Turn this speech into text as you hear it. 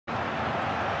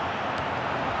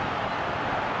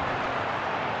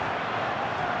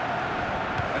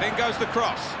And in goes the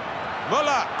cross.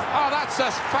 Muller. Oh, that's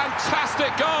a fantastic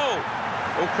goal.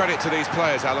 All credit to these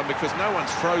players, Alan, because no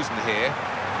one's frozen here.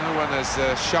 No one has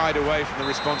shied away from the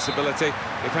responsibility.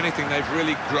 If anything, they've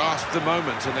really grasped the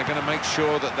moment, and they're going to make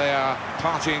sure that they are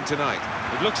partying tonight.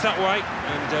 It looks that way,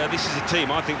 and this is a team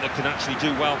I think that can actually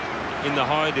do well in the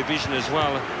higher division as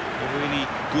well. A really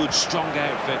good, strong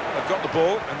outfit. They've got the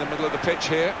ball in the middle of the pitch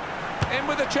here. In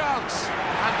with a chance,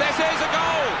 and this is a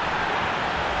goal!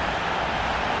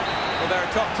 Well, they're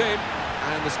a top team,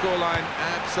 and the scoreline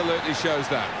absolutely shows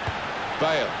that.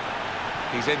 Bale,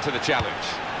 he's into the challenge.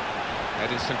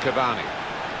 Edinson Cavani.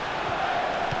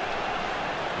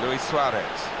 Luis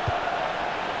Suarez.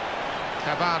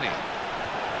 Cavani.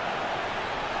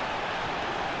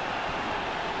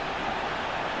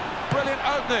 Brilliant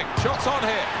opening. Shots on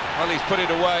here. Well, he's put it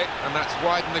away, and that's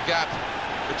widened the gap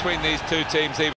between these two teams even.